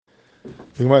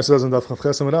The Gemara says in Daf Chav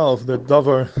Ches Amud Aleph that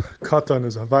davar katan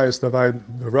is havayis davai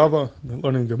Rava,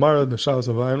 learning Gemara, the shalos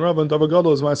of Havai and Rava, and davar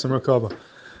gadol is ma'aser merkava.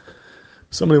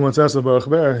 Somebody once asked the Baruch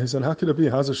Ber, he said, how could it be?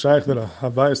 How's it shaykh that a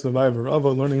havayis davai Rava,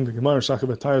 learning the Gemara, shachar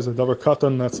b'tayr is a davar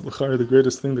katan, that's the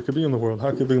greatest thing that could be in the world? How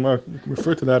could the Gemara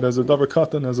refer to that as a davar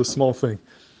katan, as a small thing?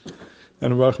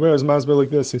 And Baruch Ber is masbeh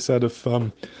like this. He said, if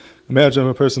imagine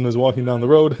a person is walking down the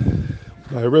road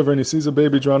by a river and he sees a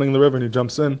baby drowning in the river and he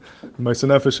jumps in, and he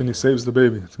saves the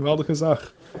baby. Then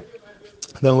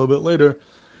a little bit later,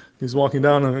 he's walking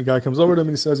down and a guy comes over to him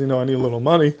and he says, I need a little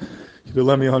money. You could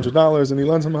lend me $100, and he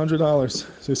lends him $100. So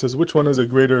he says, which one is a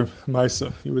greater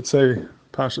maisa? You would say,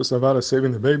 Pasha Savada,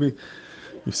 saving the baby.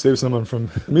 You save someone from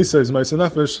Misa is Maisa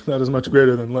Nefesh, that is much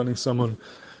greater than lending someone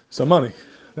some money.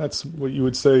 That's what you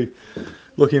would say,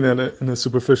 looking at it in a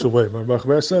superficial way. But Baruch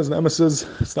Ber says, the Emma says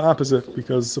it's the opposite,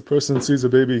 because a person sees a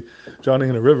baby drowning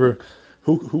in a river,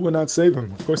 who would not save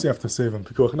him? Of course you have to save him.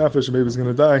 Because nefesh, a baby's going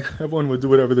to die. Everyone would do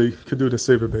whatever they could do to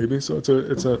save a baby. So it's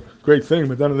a great thing.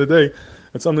 But at the end of the day,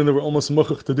 it's something that we're almost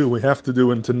muchach to do. We have to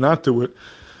do, and to not do it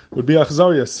would be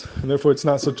achzarias, and therefore it's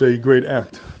not such a great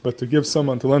act. But to lend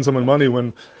someone money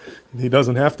when he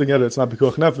doesn't have to get it, it's not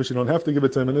pikuach nefesh, you don't have to give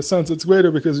it to him. In a sense, it's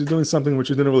greater because you're doing something which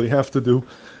you didn't really have to do,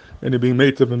 and you're being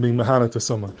meitiv and being mahana to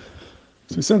someone.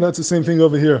 So he said that's the same thing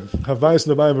over here. Havayis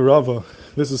Nebai V'Rava.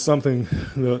 This is something,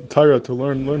 the Torah, to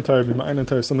learn Torah, b'ma'ayin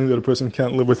Torah, something that a person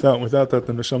can't live without. Without that,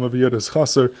 the neshama v'yid is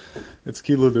chaser. It's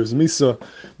kilo, there's misa.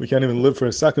 We can't even live for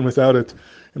a second without it.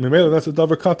 And Mimela, that's a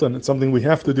davar katan. It's something we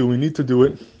have to do. We need to do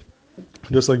it.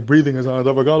 Just like breathing is on a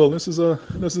davar gadol. This is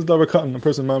davar katan. A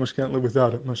person mamish can't live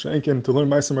without it. Masha'enkin, to learn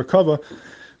ma'aser merkava,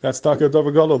 that's taka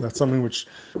davar gadol. That's something which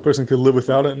a person could live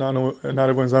without it. Not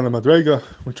everyone's on the madrega.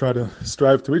 We try to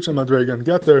strive to reach a madrega and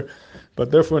get there. But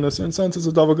therefore, in a certain sense, it's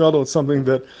a davar gadol. It's something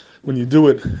that when you do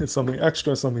it, it's something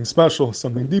extra, something special,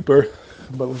 something deeper.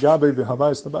 But l'gabe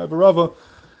v'havayis Nebai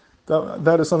V'Rava,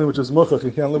 that is something which is muchach.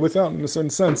 You can't live without. In a certain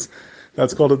sense,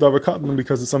 that's called a davar katan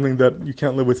because it's something that you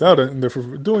can't live without it, and therefore,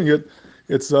 for doing it,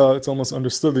 it's almost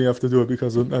understood that you have to do it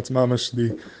because that's mamash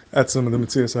the etzem and the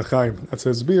mitzias hachayim. That's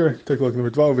his beer. Take a look at the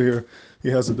Ritva over here. He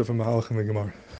has a different mahalach in the Gemara.